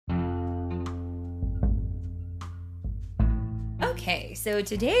Okay, so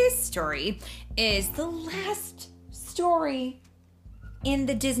today's story is the last story in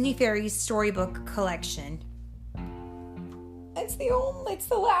the Disney Fairies storybook collection. It's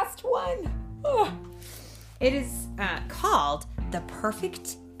the last one. Oh. It is called The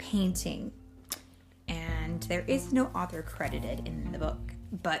Perfect Painting. And there is no author credited in the book,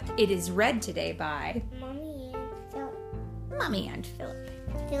 but it is read today by Mommy and Philip.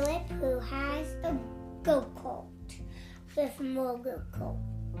 Philip, who has a go-kart with more go-karts.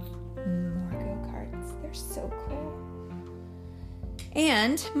 More go-karts. They're so cool.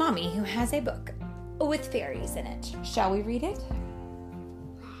 And Mommy, who has a book with fairies in it. Shall we read it?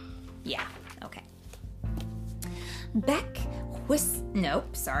 Yeah, okay. Bess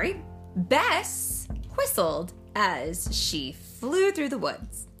whistled as she flew through the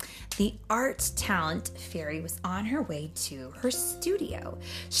woods. The art talent fairy was on her way to her studio.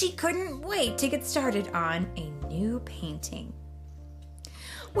 She couldn't wait to get started on a new painting.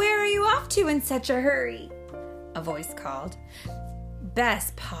 "Where are you off to in such a hurry?" a voice called.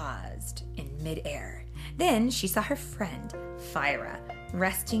 Bess paused in midair. Then she saw her friend, Fira,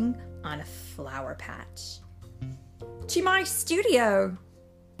 resting on a flower patch. "To my studio,"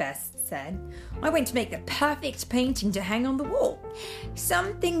 Bess said. "I want to make the perfect painting to hang on the wall.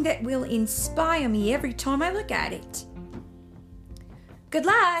 Something that will inspire me every time I look at it." "Good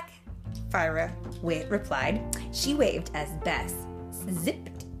luck," Fira replied. She waved as Bess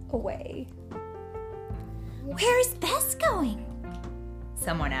zipped away. "Where is Bess going?"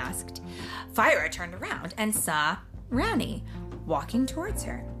 someone asked. Fira turned around and saw Rani walking towards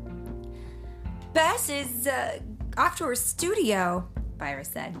her. "Bess is off to her studio," Fira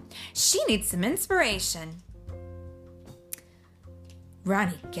said. "She needs some inspiration."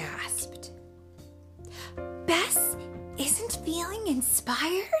 Rani gasped. "Bess isn't feeling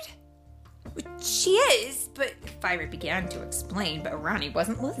inspired?" "She is," but Fira began to explain, but Rani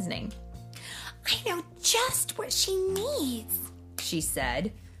wasn't listening. "I know just what she needs," she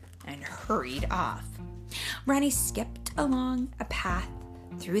said, and hurried off. Rani skipped along a path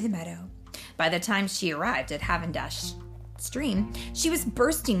through the meadow. By the time she arrived at Havendash Stream, she was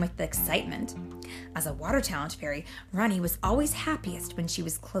bursting with excitement. As a water talent fairy, Rani was always happiest when she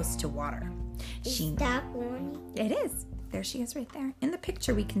was close to water. Is that Rani? It is. There she is right there. In the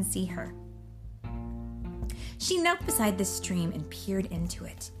picture, we can see her. She knelt beside the stream and peered into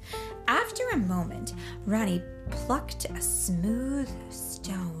it. After a moment, Rani plucked a smooth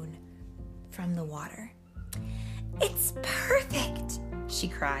stone from the water. "It's perfect," she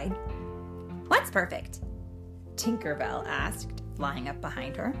cried. "What's perfect?" Tinkerbell asked, flying up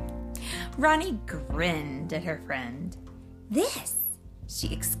behind her. Rani grinned at her friend. "This,"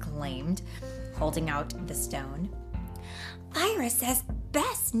 she exclaimed, holding out the stone. "Fira says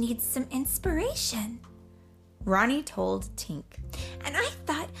Bess needs some inspiration." Rani told Tink, "And I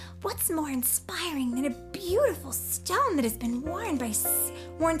thought, what's more inspiring than a beautiful stone that has been worn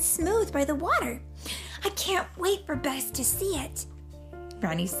smooth by the water? I can't wait for Bess to see it,"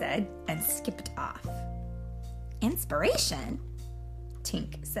 Rani said and skipped off. "Inspiration?"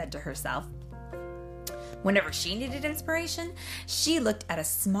 Tink said to herself. Whenever she needed inspiration, she looked at a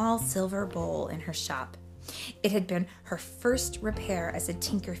small silver bowl in her shop. It had been her first repair as a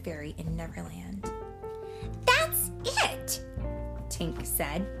Tinker Fairy in Neverland. "That's it," Tink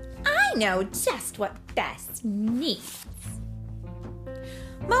said. "I know just what Bess needs."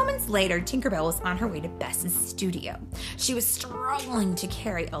 Moments later, Tinkerbell was on her way to Bess's studio. She was struggling to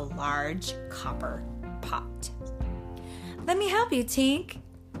carry a large copper pot. "Let me help you, Tink,"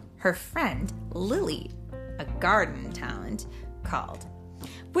 her friend Lily, a garden talent, called.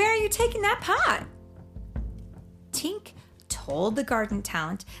 "Where are you taking that pot?" Tink told the garden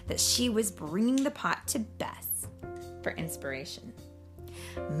talent that she was bringing the pot to Bess for inspiration.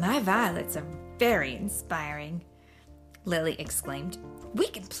 "My violets are very inspiring," Lily exclaimed. "We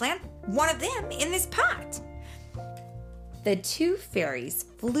can plant one of them in this pot." The two fairies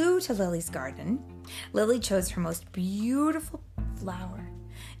flew to Lily's garden. Lily chose her most beautiful flower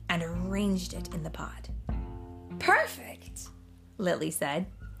and arranged it in the pot. "Perfect," Lily said.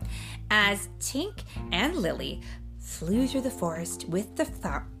 As Tink and Lily flew through the forest with the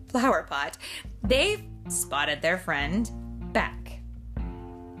flower pot, they spotted their friend, Beck.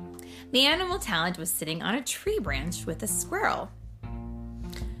 The animal talent was sitting on a tree branch with a squirrel.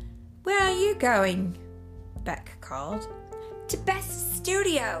 "Where are you going?" Beck called. "To Bess's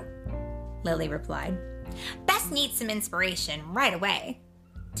studio," Lily replied. "Bess needs some inspiration right away,"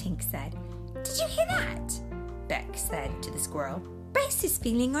 Tink said. "Did you hear that?" Beck said to the squirrel. "Bess is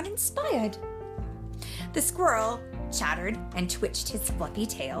feeling uninspired." The squirrel chattered and twitched his fluffy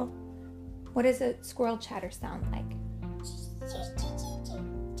tail. What does a squirrel chatter sound like?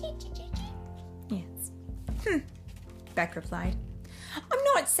 Yes. Beck replied. I'm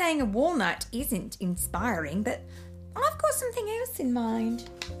not saying a walnut isn't inspiring, but I've got something else in mind.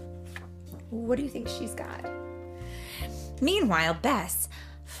 What do you think she's got? Meanwhile, Bess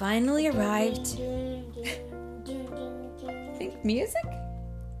finally arrived. Think music?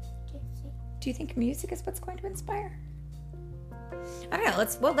 Do you think music is what's going to inspire? I don't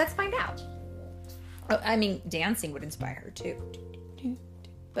know. Let's find out. Oh, I mean, dancing would inspire her too.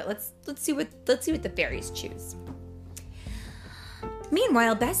 But let's see what the fairies choose.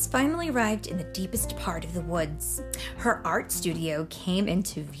 Meanwhile, Bess finally arrived in the deepest part of the woods. Her art studio came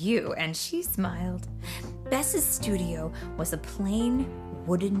into view, and she smiled. Bess's studio was a plain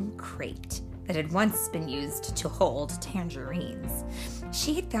wooden crate that had once been used to hold tangerines.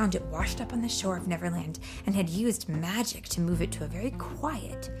 She had found it washed up on the shore of Neverland and had used magic to move it to a very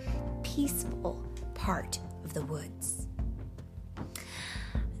quiet, peaceful part of the woods.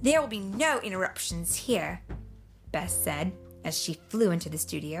 There will be no interruptions here, Bess said as she flew into the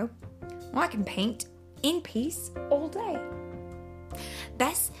studio. I can paint in peace all day.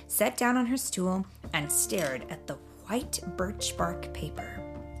 Bess sat down on her stool and stared at the white birch bark paper.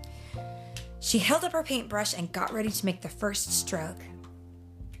 She held up her paintbrush and got ready to make the first stroke.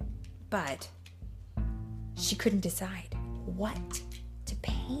 But she couldn't decide what to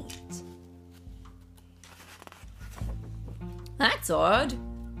paint. That's odd,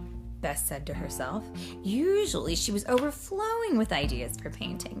 Bess said to herself. Usually she was overflowing with ideas for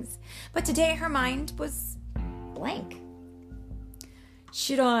paintings, but today her mind was blank.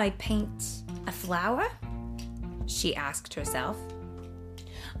 Should I paint a flower? She asked herself.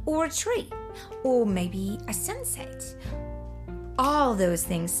 Or a tree? Or maybe a sunset? All those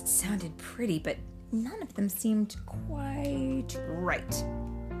things sounded pretty, but none of them seemed quite right.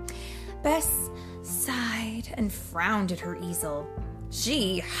 Bess sighed and frowned at her easel.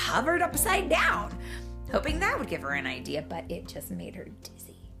 She hovered upside down, hoping that would give her an idea, but it just made her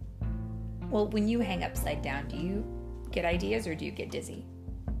dizzy. Well, when you hang upside down, do you get ideas or do you get dizzy?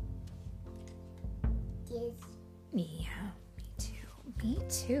 Dizzy. Yeah, me too. Me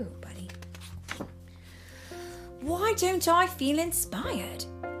too, buddy. Why don't I feel inspired?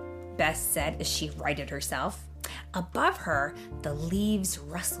 Bess said as she righted herself. Above her, the leaves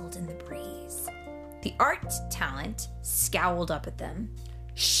rustled in the breeze. The art talent scowled up at them.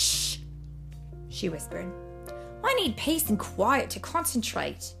 Shh, she whispered. I need peace and quiet to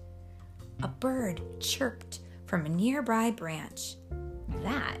concentrate. A bird chirped from a nearby branch.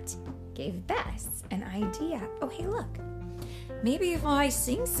 That gave Bess an idea. Oh, hey, look. Maybe if I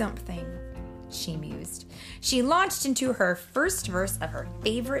sing something, she mused. She launched into her first verse of her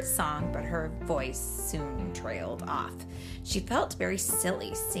favorite song, but her voice soon trailed off. She felt very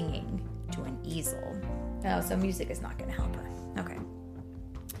silly singing to an easel. Oh, so music is not going to help her. Okay.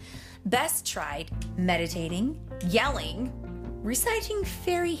 Bess tried meditating, yelling, reciting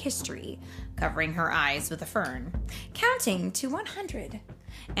fairy history, covering her eyes with a fern, counting to 100,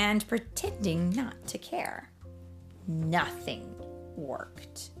 and pretending not to care. Nothing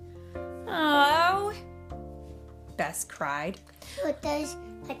worked. Oh, Bess cried. What does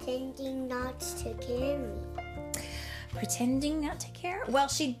pretending not to care mean? Pretending not to care? Well,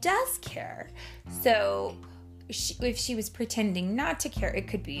 she does care. So if she was pretending not to care, it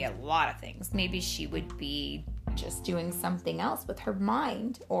could be a lot of things. Maybe she would be just doing something else with her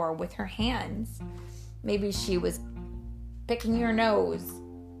mind or with her hands. Maybe she was picking your nose.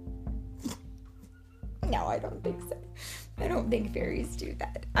 No, I don't think so. I don't think fairies do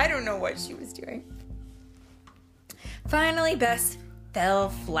that. I don't know what she was doing. Finally, Bess fell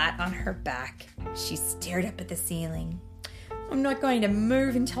flat on her back. She stared up at the ceiling. I'm not going to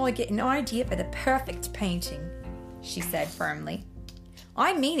move until I get an idea for the perfect painting, she said firmly.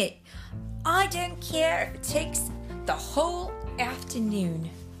 I mean it. I don't care if it takes the whole afternoon.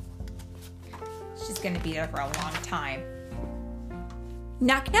 She's going to be there for a long time.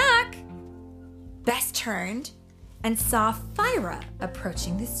 Knock, knock. Bess turned and saw Fira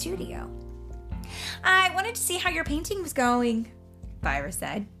approaching the studio. I wanted to see how your painting was going, Fira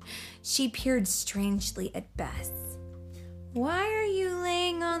said. She peered strangely at Bess. Why are you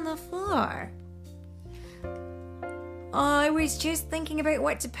laying on the floor? I was just thinking about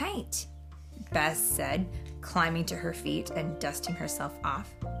what to paint, Bess said, climbing to her feet and dusting herself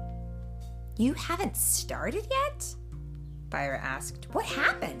off. You haven't started yet? Fira asked. What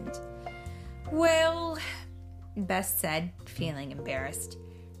happened? Well, Bess said, feeling embarrassed.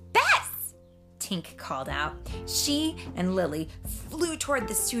 Bess! Tink called out. She and Lily flew toward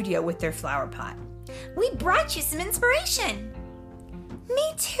the studio with their flower pot. We brought you some inspiration.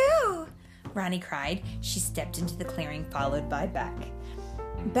 Me too, Ronnie cried. She stepped into the clearing, followed by Beck.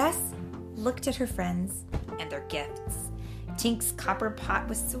 Bess looked at her friends and their gifts. Tink's copper pot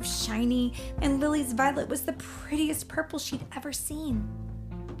was so shiny, and Lily's violet was the prettiest purple she'd ever seen.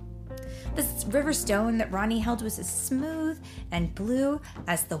 The river stone that Ronnie held was as smooth and blue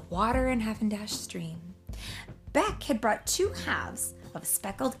as the water in Havendash Stream. Beck had brought 2 halves of a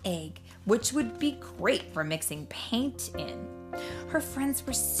speckled egg, which would be great for mixing paint in. Her friends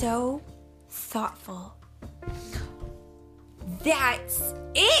were so thoughtful. "That's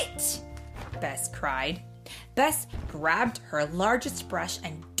it!" Bess cried. Bess grabbed her largest brush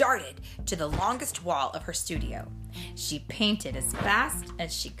and darted to the longest wall of her studio. She painted as fast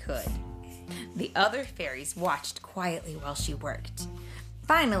as she could. The other fairies watched quietly while she worked.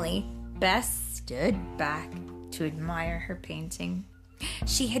 Finally, Bess stood back to admire her painting.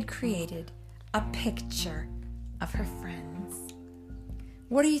 She had created a picture of her friends.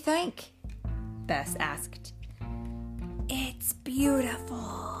 "What do you think?" Bess asked. "It's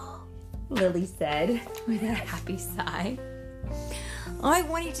beautiful," Lily said with a happy sigh. "I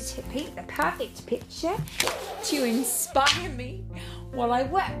want you to paint the perfect picture to inspire me while I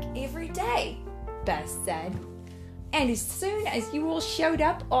work every day," Bess said. "And as soon as you all showed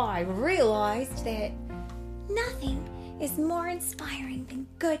up, I realized that nothing is more inspiring than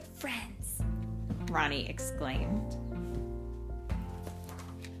good friends," Ronnie exclaimed.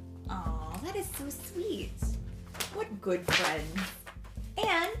 "Aw, that is so sweet. What good friends."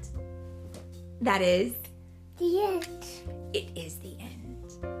 And that is The end. it is the end.